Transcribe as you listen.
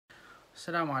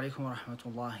Assalamu alaikum wa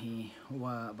rahmatullahi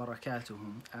wa barakatuh,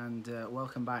 and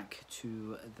welcome back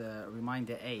to the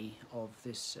reminder A of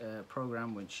this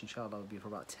program, which inshallah will be for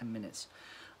about 10 minutes.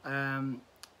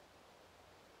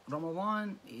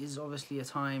 Ramadan is obviously a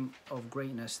time of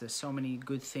greatness. There's so many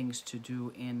good things to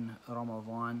do in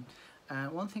Ramadan.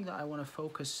 And one thing that I want to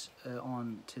focus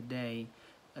on today,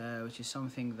 which is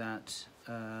something that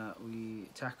we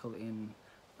tackle in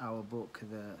our book,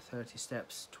 the 30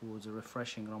 Steps Towards a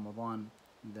Refreshing Ramadan,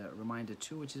 the Reminder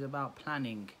 2, which is about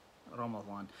planning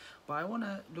Ramadan. But I want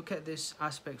to look at this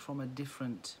aspect from a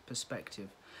different perspective,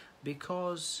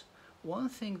 because one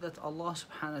thing that Allah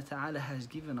subhanahu wa ta'ala has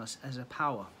given us as a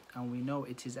power, and we know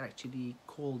it is actually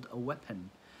called a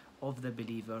weapon of the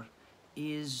believer,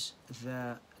 is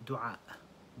the Duaa.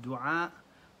 Duaa,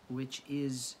 which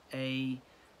is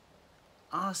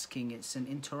it's an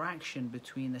interaction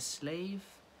between a slave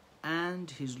and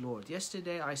his Lord.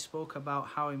 Yesterday I spoke about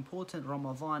how important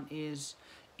Ramadan is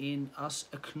in us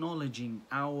acknowledging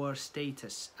our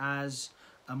status as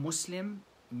a Muslim,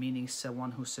 meaning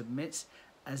someone who submits,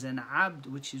 as an abd,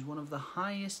 which is one of the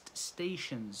highest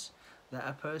stations that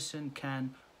a person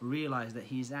can realize, that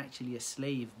he is actually a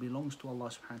slave, belongs to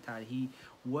Allah subhanahu wa ta'ala. He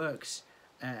works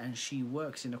and she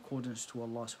works in accordance to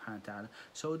Allah subhanahu wa ta'ala.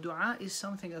 So dua is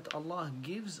something that Allah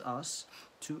gives us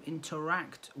to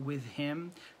interact with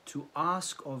Him, to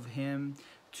ask of Him,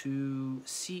 to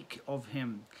seek of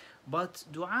Him. But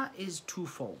dua is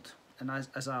twofold, and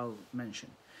as I'll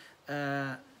mention.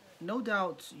 No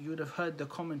doubt you would have heard the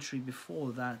commentary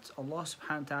before that Allah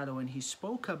subhanahu wa ta'ala, when He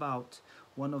spoke about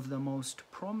one of the most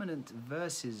prominent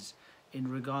verses in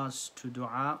regards to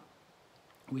dua,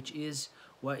 which is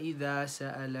وَإِذَا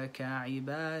سَأَلَكَ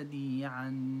عِبَادِي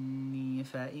عَنِّي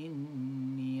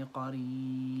فَإِنِّي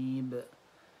قَرِيبٌ.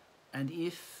 And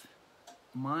if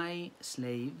my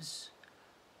slaves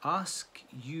ask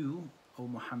you, O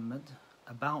Muhammad,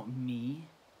 about me,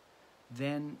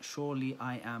 then surely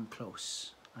I am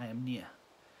close, I am near.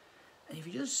 And if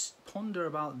you just ponder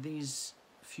about these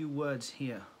few words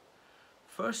here,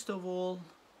 first of all,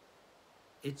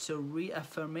 it's a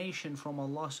reaffirmation from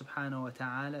Allah subhanahu wa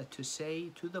ta'ala to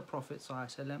say to the Prophet sallallahu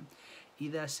alaihi wasallam,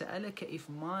 إِذَا سَأَلَكَ, if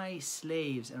my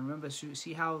slaves, and remember, so you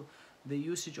see how the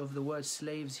usage of the word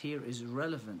slaves here is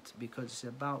relevant, because it's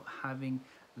about having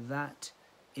that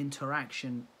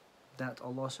interaction that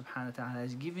Allah subhanahu wa ta'ala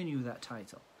has given you that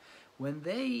title. When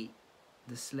the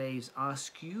slaves,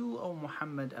 ask you, O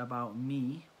Muhammad, about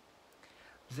me,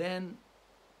 then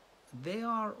they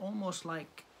are almost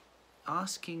like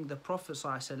asking the Prophet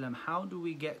ﷺ, how do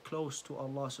we get close to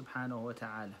Allah subhanahu wa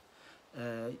ta'ala?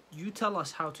 You tell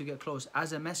us how to get close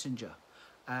as a messenger,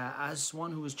 as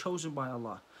one who is chosen by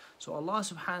Allah. So Allah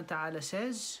subhanahu wa ta'ala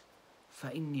says,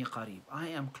 فَإِنِّي قَرِيبٌ, I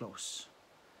am close.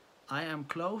 I am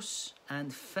close,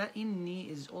 and فَإِنِّي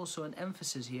is also an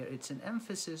emphasis here. It's an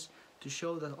emphasis to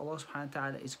show that Allah subhanahu wa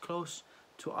ta'ala is close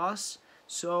to us.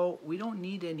 So we don't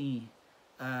need any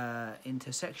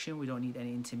intersection, we don't need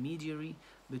any intermediary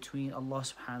between Allah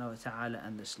subhanahu wa ta'ala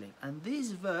and the slave. And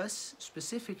this verse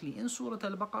specifically in Surah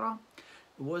Al-Baqarah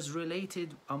was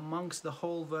related amongst the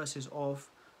whole verses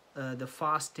of the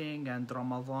fasting and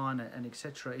Ramadan and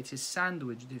etc. It is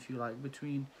sandwiched, if you like,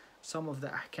 between some of the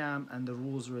ahkam and the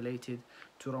rules related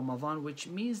to Ramadan, which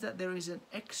means that there is an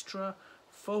extra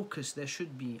focus there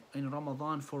should be in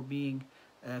Ramadan for making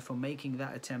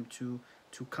that attempt to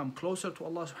come closer to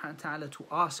Allah subhanahu wa ta'ala, to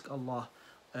ask Allah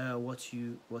what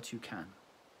you can.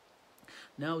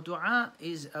 Now dua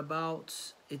is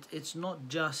about, it's not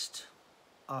just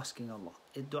asking Allah.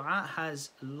 Dua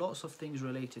has lots of things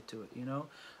related to it, you know.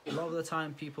 A lot of the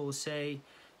time people say,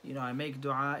 you know, I make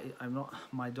dua,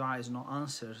 my dua is not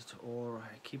answered, or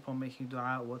I keep on making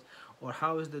dua, or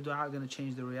how is the dua going to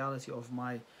change the reality of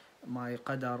my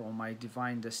qadar or my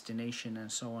divine destination,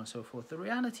 and so on and so forth. The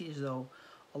reality is, though,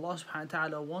 Allah subhanahu wa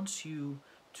ta'ala wants you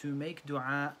to make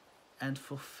dua and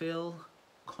fulfill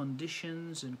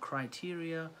conditions and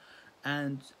criteria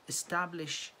and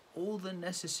establish all the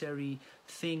necessary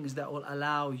things that will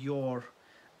allow your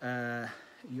dua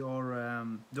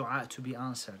to be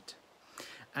answered.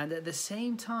 And at the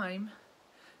same time,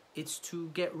 it's to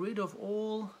get rid of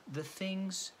all the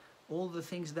things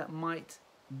that might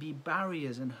be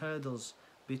barriers and hurdles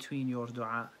between your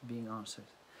dua being answered.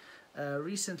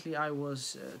 Recently I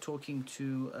was talking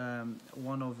to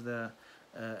one of the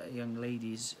young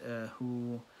ladies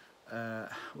who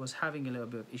was having a little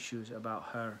bit of issues about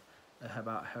her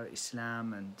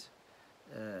Islam, and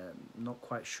not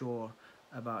quite sure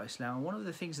about Islam. And one of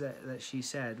the things that she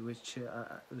said, which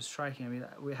was striking, I mean,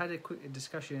 we had a quick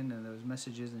discussion and there was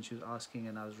messages and she was asking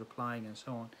and I was replying and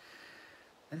so on.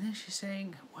 And then she's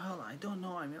saying, well, I don't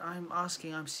know. I mean,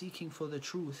 I'm seeking for the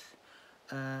truth.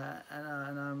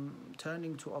 And I'm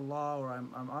turning to Allah, or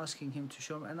I'm asking Him to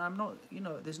show me. And I'm not,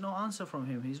 there's no answer from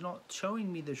Him. He's not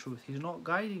showing me the truth. He's not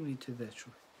guiding me to the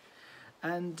truth.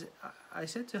 And I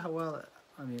said to her, well,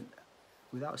 I mean,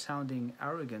 without sounding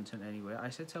arrogant in any way, I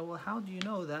said to her, well, how do you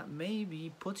know that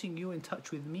maybe putting you in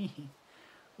touch with me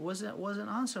was an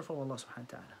answer from Allah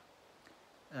subhanahu wa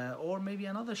ta'ala? Or maybe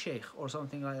another sheikh or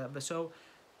something like that. But so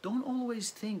don't always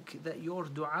think that your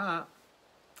dua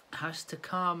has to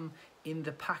come in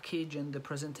the package and the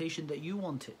presentation that you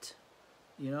want it.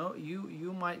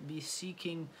 You might be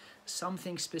seeking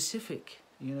something specific,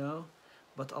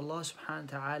 but Allah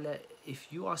subhanahu wa ta'ala,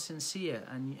 if you are sincere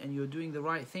and you're doing the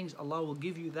right things, Allah will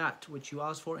give you that which you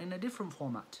ask for in a different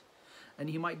format, and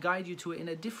He might guide you to it in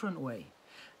a different way.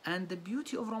 And the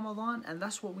beauty of Ramadan, and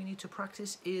that's what we need to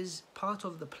practice, is part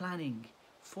of the planning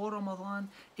for Ramadan,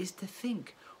 is to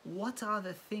think, what are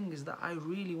the things that I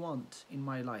really want in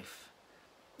my life?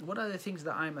 What are the things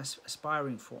that I'm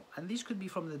aspiring for? And these could be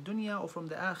from the dunya or from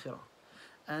the akhirah.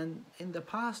 And in the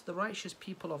past, the righteous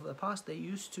people of the past, they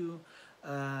used to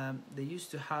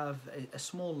have a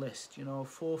small list, 4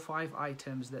 or 5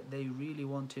 items that they really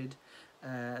wanted.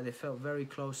 They felt very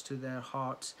close to their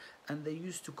hearts, and they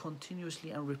used to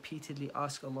continuously and repeatedly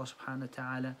ask Allah subhanahu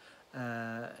wa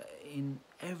ta'ala in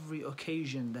every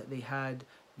occasion that they had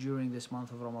during this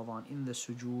month of Ramadan, in the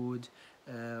sujood,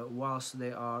 whilst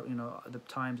they are, the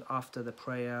times after the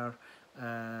prayer,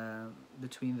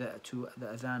 between the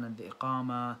adhan and the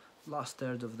iqama, last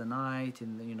third of the night,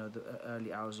 in the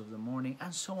early hours of the morning,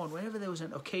 and so on. Whenever there was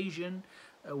an occasion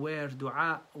where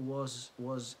dua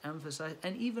was emphasized,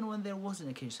 and even when there wasn't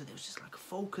an occasion, so there was just like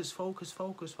focus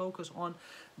on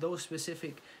those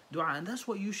specific dua. And that's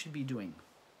what you should be doing.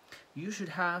 You should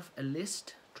have a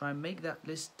list. Try and make that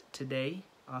list today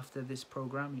after this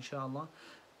program, inshallah.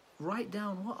 Write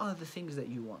down what are the things that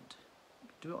you want.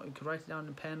 You could write it down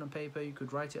in pen and paper. You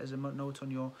could write it as a note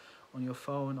on your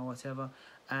phone or whatever,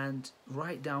 and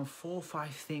write down 4 or 5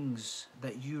 things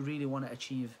that you really want to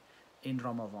achieve in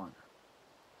Ramadan.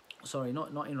 Sorry, not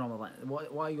in Ramadan.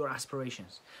 What are your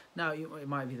aspirations? Now, it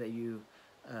might be that you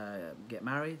get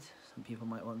married. Some people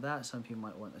might want that. Some people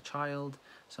might want a child.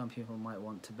 Some people might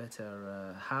want a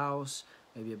better house,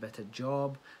 maybe a better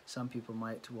job. Some people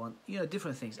might want,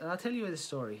 different things. And I'll tell you this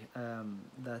story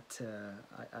that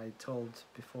I told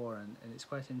before, and it's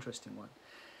quite an interesting one.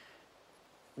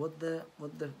 What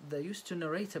they used to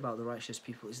narrate about the righteous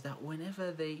people is that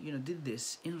whenever they did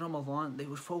this in Ramadan, they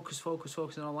would focus on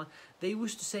Ramadan. They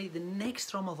used to say the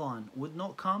next Ramadan would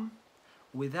not come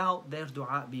without their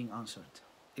dua being answered.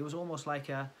 It was almost like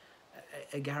a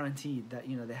guarantee that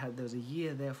there was a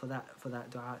year there for that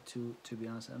dua to be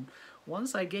answered. And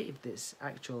once I gave this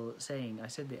actual saying, I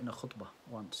said it in a khutbah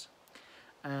once,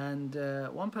 and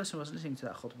one person was listening to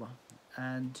that khutbah,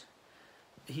 and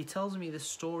he tells me this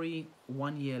story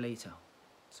 1 year later.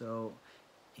 So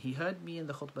he heard me in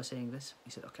the khutbah saying this.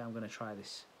 He said, okay, I'm going to try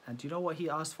this. And do you know what he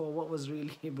asked for? What was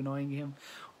really annoying him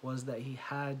was that he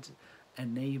had a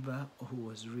neighbor who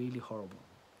was really horrible.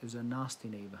 It was a nasty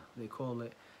neighbor. They call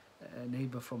it a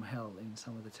neighbor from hell in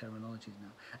some of the terminologies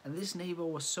now. And this neighbor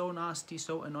was so nasty,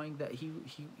 so annoying, that he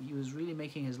was really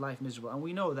making his life miserable. And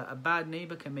we know that a bad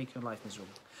neighbor can make your life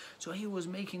miserable. So he was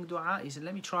making dua. He said,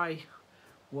 let me try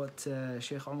what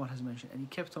Sheikh Umar has mentioned. And he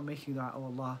kept on making dua, oh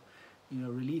Allah,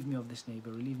 relieve me of this neighbor,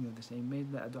 relieve me of this neighbor. He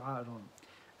made that dua wrong.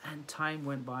 And time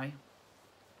went by,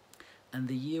 and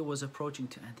the year was approaching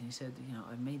to end. And he said,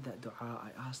 I made that dua,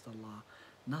 I asked Allah,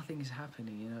 nothing is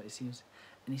happening, it seems.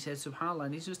 And he said, subhanAllah,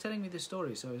 and he was telling me this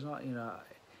story, so it's not,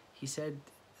 he said,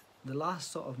 the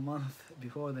last sort of month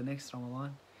before the next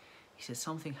Ramadan, he said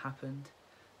something happened,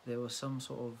 there was some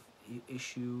sort of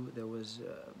issue, there was,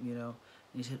 and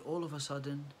he said all of a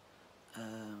sudden,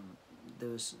 there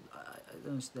was,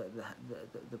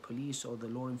 the police or the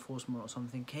law enforcement or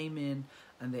something came in,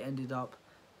 and they ended up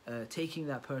taking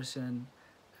that person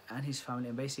and his family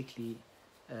and basically,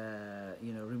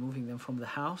 removing them from the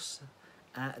house.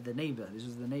 The neighbor, this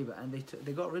was the neighbor, and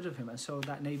they got rid of him, and so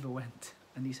that neighbor went.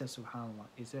 And he said, subhanAllah,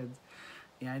 he said,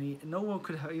 no one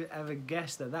could have ever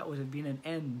guessed that would have been an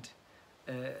end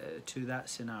to that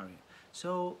scenario.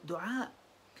 So dua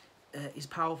is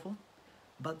powerful,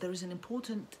 but there is an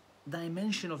important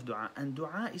dimension of dua, and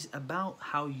dua is about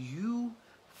how you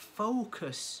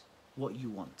focus what you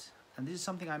want. And this is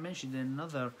something I mentioned in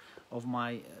another of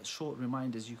my short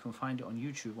reminders. You can find it on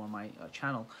YouTube on my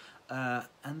channel.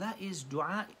 And that is,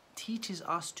 dua teaches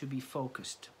us to be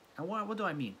focused. And what do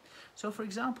I mean? So for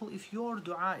example, if your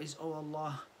dua is, oh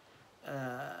Allah,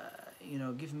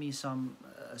 give me some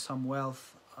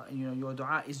wealth, your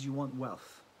dua is you want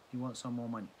wealth, you want some more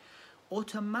money,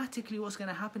 automatically what's going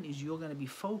to happen is you're going to be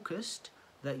focused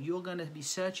that you're going to be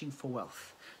searching for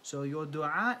wealth. So your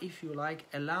dua, if you like,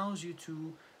 allows you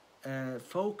to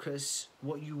focus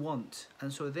what you want,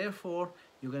 and so therefore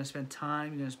you're going to spend time,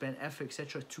 you're going to spend effort,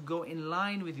 etc., to go in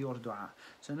line with your dua.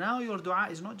 So now your dua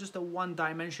is not just a one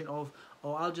dimension of,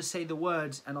 oh, I'll just say the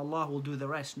words and Allah will do the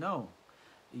rest. No,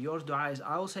 your dua is,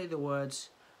 I will say the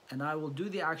words and I will do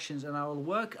the actions and I will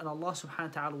work, and Allah subhanahu wa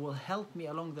ta'ala will help me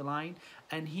along the line,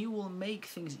 and He will make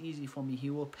things easy for me. He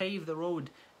will pave the road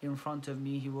in front of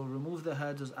me, He will remove the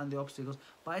hurdles and the obstacles,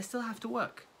 but I still have to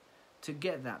work to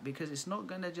get that, because it's not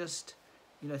going to just,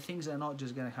 things are not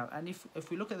just going to happen. And if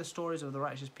we look at the stories of the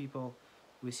righteous people,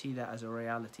 we see that as a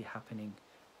reality happening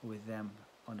with them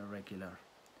on a regular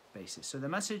basis. So the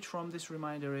message from this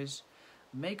reminder is,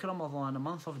 make Ramadan a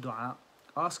month of dua.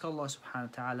 Ask Allah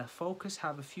subhanahu wa ta'ala, focus,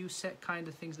 have a few set kind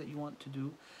of things that you want to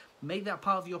do. Make that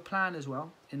part of your plan as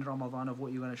well in Ramadan of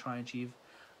what you're going to try and achieve,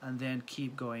 and then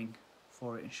keep going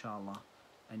for it, inshallah,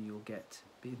 and you'll get,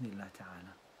 bi'idhnillah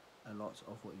ta'ala, a lot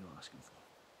of what you're asking for.